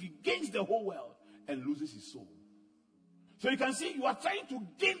man if he gains the whole world and loses his soul? So you can see you are trying to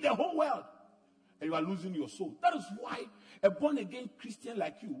gain the whole world and you are losing your soul. That is why a born-again Christian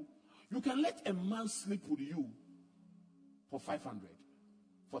like you can let a man sleep with you for 500,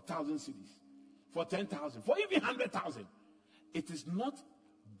 for 1,000 cities, for 10,000, for even 100,000. It is not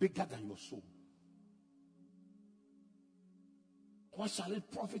bigger than your soul. What shall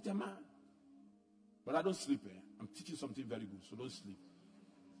it profit a man? But I don't sleep. I'm teaching something very good, so don't sleep.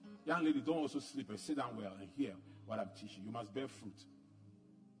 Young lady, don't also sleep and sit down well and hear what I'm teaching. You must bear fruit.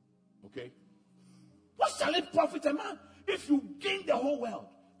 Okay? What shall it profit a man if you gain the whole world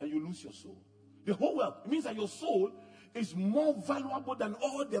and you lose your soul? The whole world. It means that your soul is more valuable than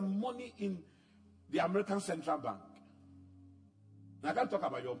all the money in the American Central Bank. Now, I can't talk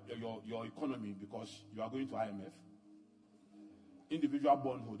about your economy because you are going to IMF. Individual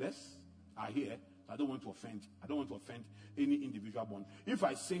bondholders are here. I don't want to offend. I don't want to offend any individual bond. If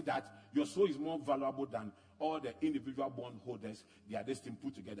I say that your soul is more valuable than all the individual bondholders, they are destined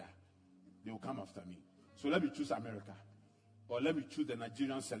put together, they will come after me. So let me choose America. Or let me choose the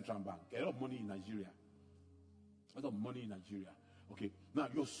Nigerian Central Bank. A lot of money in Nigeria. A lot of money in Nigeria. Okay. Now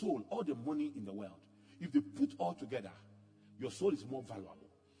your soul, all the money in the world, if they put all together, your soul is more valuable.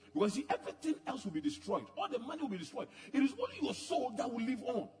 Because see, everything else will be destroyed. All the money will be destroyed. It is only your soul that will live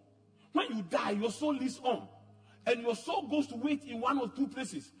on. When you die, your soul lives on. And your soul goes to wait in one or two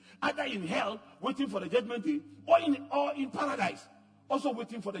places. Either in hell, waiting for the judgment day, or in paradise, also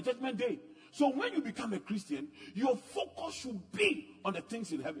waiting for the judgment day. So when you become a Christian, your focus should be on the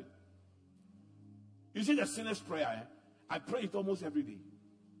things in heaven. You see the sinner's prayer, I pray it almost every day.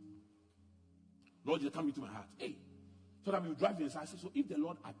 Lord, you come into my heart. Hey, so that we drive inside. I say, so if the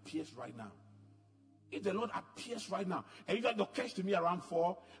Lord appears right now If the Lord appears right now, and you got catch to me around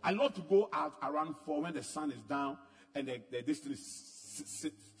 4, I love to go out around 4 when the sun is down and this thing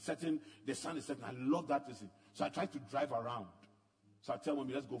is setting, the sun is setting. I love that thing. So I try to drive around. So I tell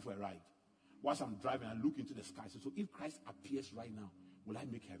mommy, let's go for a ride. Whilst I'm driving, I look into the sky. So if Christ appears right now, will I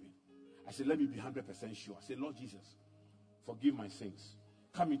make heaven? I said, let me be 100% sure. I said, Lord Jesus, forgive my sins.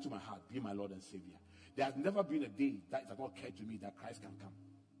 Come into my heart. Be my Lord and Savior. There has never been a day that it has not occurred to me that Christ can come.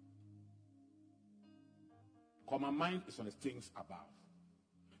 Because my mind is on the things above.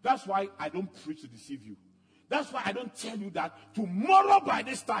 That's why I don't preach to deceive you. That's why I don't tell you that tomorrow by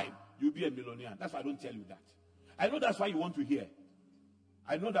this time, you'll be a millionaire. That's why I don't tell you that. I know that's why you want to hear.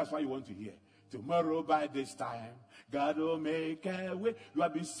 I know that's why you want to hear. Tomorrow by this time, God will make a way. You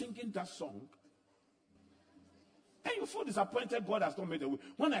have been singing that song. And you feel disappointed God has not made a way.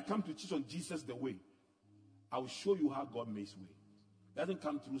 When I come to teach on Jesus the way, I will show you how God makes way. It doesn't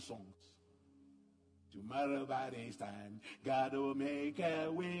come through songs. Tomorrow by this time, God will make a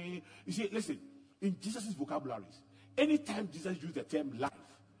way. You see, listen, in Jesus' vocabularies, anytime Jesus used the term life,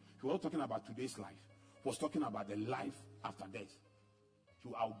 he was not talking about today's life. He was talking about the life after death.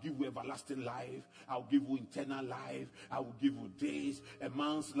 So I'll give you everlasting life. I'll give you eternal life. I will give you days. A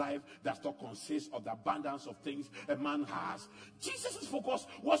man's life does not consist of the abundance of things a man has. Jesus' focus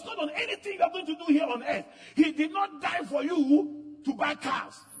was not on anything you're going to do here on earth. He did not die for you to buy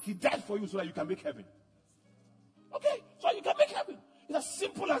cars. He died for you so that you can make heaven. Okay, so you can make heaven. It's as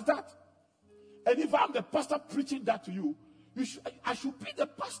simple as that. And if I'm the pastor preaching that to you, I should be the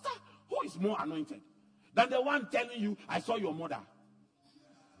pastor who is more anointed than the one telling you, I saw your mother.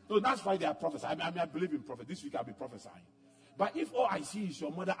 So that's why they are prophets. I believe in prophets. This week I'll be prophesying. But if all I see is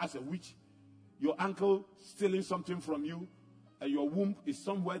your mother as a witch, your uncle stealing something from you, and your womb is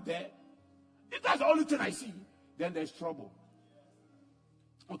somewhere there, if that's the only thing I see, then there's trouble.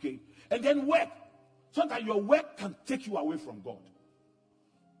 Okay. And then work. Sometimes your work can take you away from God.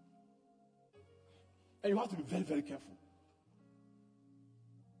 And you have to be very, very careful.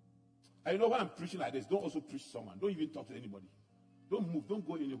 And you know, when I'm preaching like this, don't also preach to someone. Don't even talk to anybody. Don't move. Don't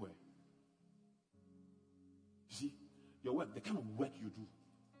go anywhere. You see, your work, the kind of work you do.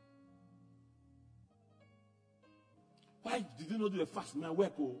 Why did you not do the fast? My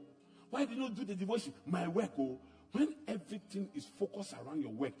work, oh. Why did you not do the devotion? My work, oh. When everything is focused around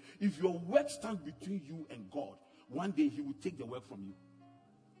your work, if your work stands between you and God, one day he will take the work from you.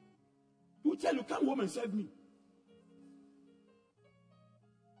 He will tell you, come home and serve me.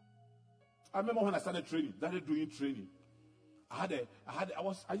 I remember when I started doing training. I didn't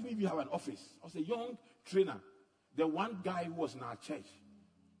even have an office. I was a young trainer. The one guy who was in our church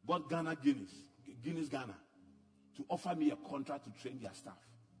got Guinness Ghana, to offer me a contract to train their staff.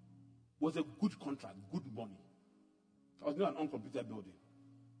 It was a good contract, good money. I was doing an uncompleted building.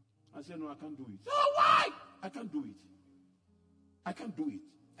 I said, no, I can't do it. So why? I can't do it. I can't do it.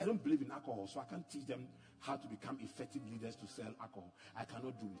 I don't believe in alcohol, so I can't teach them how to become effective leaders to sell alcohol. I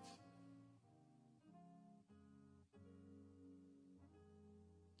cannot do it.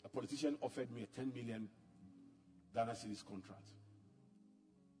 A politician offered me a 10 million Ghana cedis contract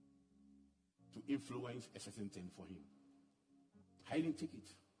to influence a certain thing for him. I didn't take it.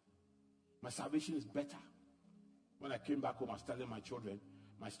 My salvation is better. When I came back home, I was telling my children,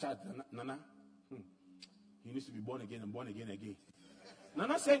 my child, Nana, he needs to be born again and born again again.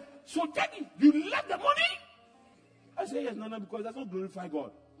 Nana said, so Daddy, you left the money? I said, yes, Nana, because that's not glorify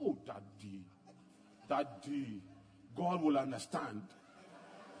God. Oh, Daddy, God will understand.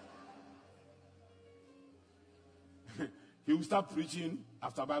 He will start preaching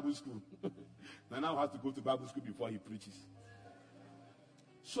after Bible school. Nana will have to go to Bible school before he preaches.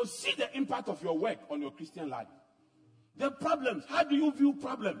 So see the impact of your work on your Christian life. The problems. How do you view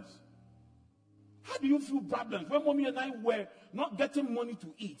problems? How do you view problems? When mommy and I were not getting money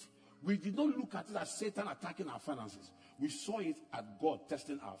to eat, we did not look at it as Satan attacking our finances. We saw it as God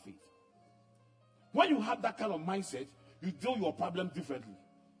testing our faith. When you have that kind of mindset, you deal your problem differently.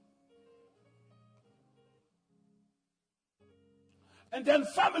 And then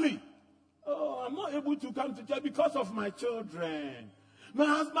family. Oh, I'm not able to come to church because of my children. My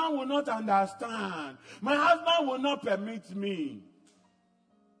husband will not understand. My husband will not permit me.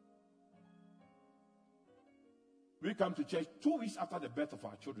 We come to church 2 weeks after the birth of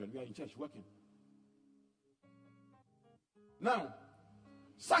our children. We are in church working. Now,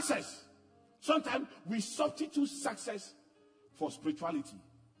 success. Sometimes we substitute success for spirituality.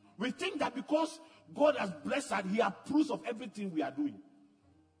 We think that because God has blessed us, he approves of everything we are doing.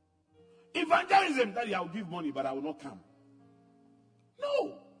 Evangelism, that I will give money, but I will not come.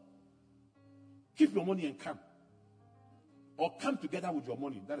 No. Keep your money and come. Or come together with your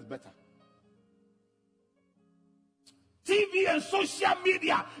money. That is better. TV and social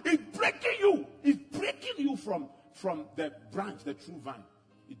media is breaking you. It's breaking you from the branch, the true vine.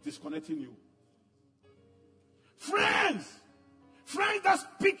 It's disconnecting you. Friends that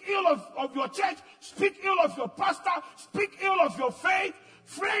speak ill of your church, speak ill of your pastor, speak ill of your faith.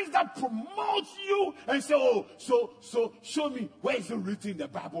 Friends that promote you and say, oh, so show me where is it written in the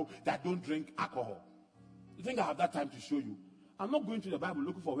Bible that don't drink alcohol. You think I have that time to show you? I'm not going to the Bible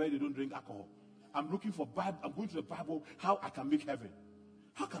looking for where they don't drink alcohol. I'm looking for Bible. I'm going to the Bible how I can make heaven.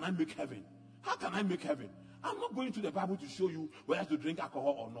 How can I make heaven? How can I make heaven? I'm not going to the Bible to show you whether to drink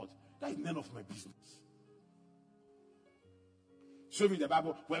alcohol or not. That is none of my business. Show me the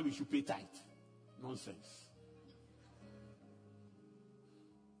Bible where we should pay tithe. Nonsense.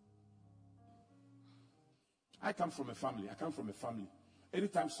 I come from a family.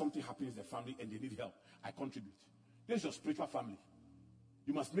 Anytime something happens in the family and they need help, I contribute. This is your spiritual family.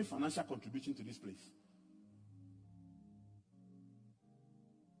 You must make financial contribution to this place.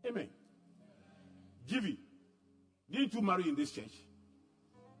 Amen. Giving. Didn't you marry in this church?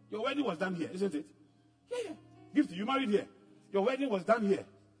 Your wedding was done here, isn't it? Yeah. Gift, you married here. Your wedding was done here.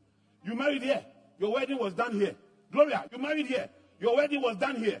 You married here. Your wedding was done here. Gloria, you married here. Your wedding was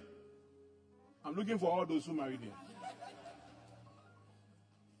done here. I'm looking for all those who married here.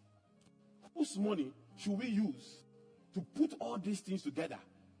 Whose money should we use to put all these things together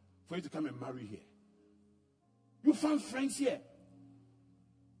for you to come and marry here? You found friends here.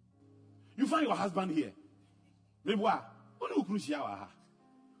 You find your husband here.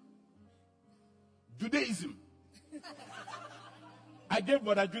 Judaism. I gave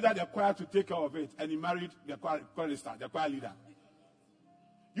Brother Judah the choir to take care of it, and he married the choir leader.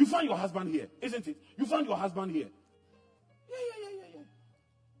 You found your husband here, isn't it? You found your husband here.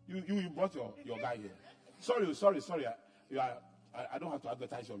 Yeah. You brought your guy here. Sorry. I don't have to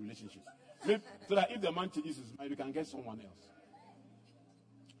advertise your relationship. So that if the man changes his mind, you can get someone else.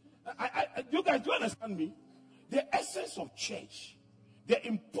 You guys, do you understand me? The essence of church, the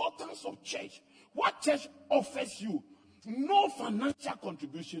importance of church, what church offers you, no financial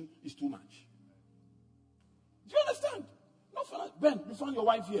contribution is too much. Do you understand? No financial. Ben, you found your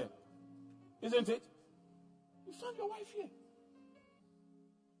wife here, isn't it? You found your wife here.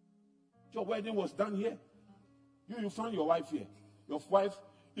 Your wedding was done here. You found your wife here. Your wife,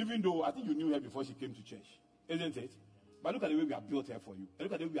 even though I think you knew her before she came to church, isn't it? But look at the way we have built her for you. And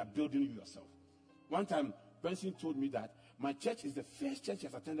look at the way we are building you yourself. One time, Benson told me that my church is the first church he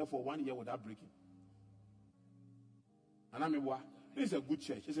has attended for 1 year without breaking. And I mean, this is a good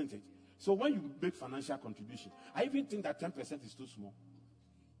church, isn't it? So when you make financial contribution, I even think that 10% is too small.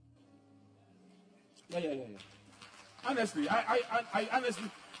 Yeah. Honestly, I honestly,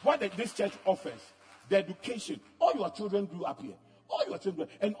 what this church offers, the education, all your children grew up here. All your children,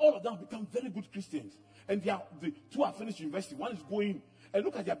 and all of them become very good Christians. And the two are finished university. One is going. And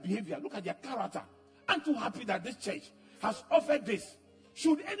look at their behavior. Look at their character. I'm too happy that this church has offered this.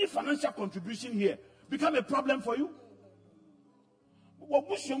 Should any financial contribution here become a problem for you?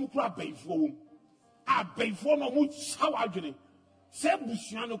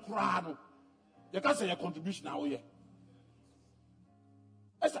 Contribution now here.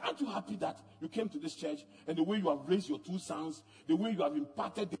 I said, aren't you happy that you came to this church and the way you have raised your two sons, the way you have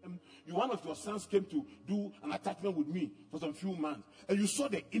imparted them, one of your sons came to do an attachment with me for some few months, and you saw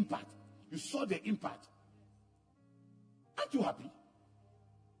the impact. You saw the impact. Aren't you happy?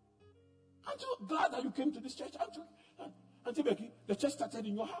 Aren't you glad that you came to this church? Aren't you? Auntie Becky, the church started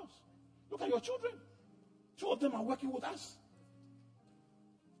in your house. Look at your children. 2 of them are working with us.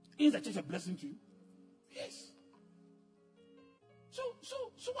 Is the church a blessing to you? Yes. So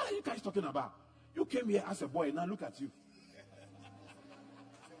what are you guys talking about? You came here as a boy, now look at you.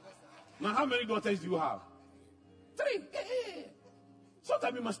 Now how many daughters do you have? 3. Yeah.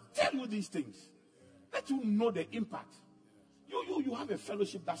 Sometimes we must tell you these things. Let you know the impact. You have a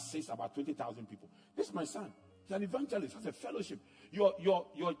fellowship that says about 20,000 people. This is my son. He's an evangelist, has a fellowship. Your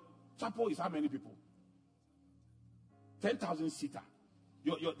chapel is how many people? 10,000 seater.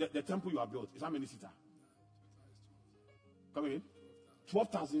 The temple you have built is how many seater? Come in.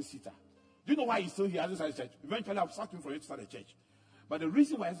 12,000 seater. Do you know why he's still here? He hasn't started church. Eventually, I'll start him for you to start a church. But the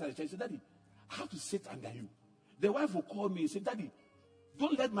reason why he started a church is, Daddy, I have to sit under you. The wife will call me and say, Daddy,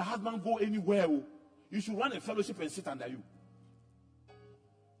 don't let my husband go anywhere. You should run a fellowship and sit under you.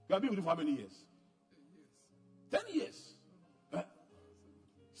 You have been with him for how many years? 10 years.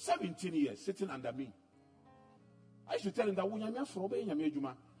 17 years sitting under me. I used to tell him that when you're from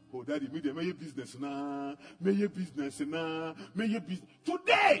oh, Daddy, may your business now. May your business now. May your business.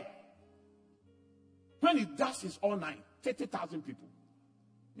 Today, when he does his all night, 30,000 people.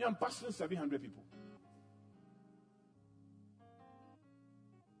 Me, I'm pastoring 700 people.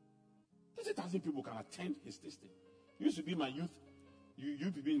 60,000 people can attend his testing. You used to be my youth. You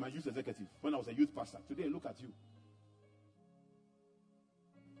used to be my youth executive when I was a youth pastor. Today, look at you.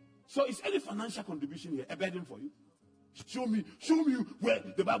 So is any financial contribution here a burden for you? Show me where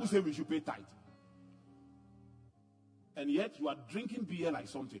the Bible says we should pay tithe. And yet you are drinking beer like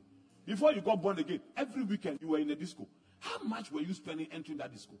something. Before you got born again, every weekend you were in a disco. How much were you spending entering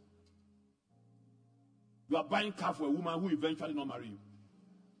that disco? You are buying car for a woman who eventually not marry you.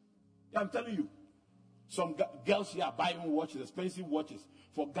 Yeah, I'm telling you. Some girls here are buying watches, expensive watches,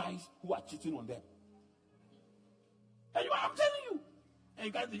 for guys who are cheating on them. And I'm telling you. And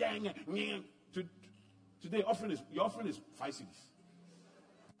you guys, today your offering is 5 cities.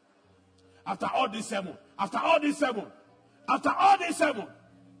 After all this sermon,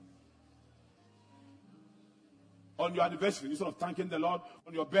 on your anniversary, instead of thanking the Lord,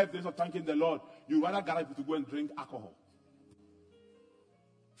 on your birthday, instead of thanking the Lord, you rather gather people to go and drink alcohol.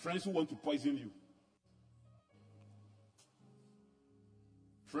 Friends who want to poison you.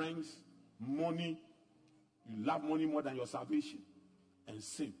 Friends, money, you love money more than your salvation. And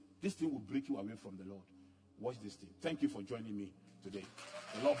sin. This thing will break you away from the Lord. Watch this thing. Thank you for joining me today.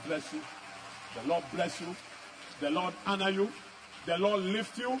 The Lord bless you. The Lord bless you. The Lord honor you. The Lord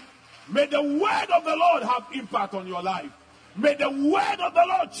lift you. May the word of the Lord have impact on your life. May the word of the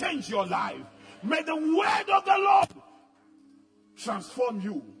Lord change your life. May the word of the Lord transform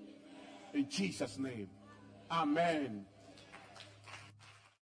you. In Jesus' name. Amen.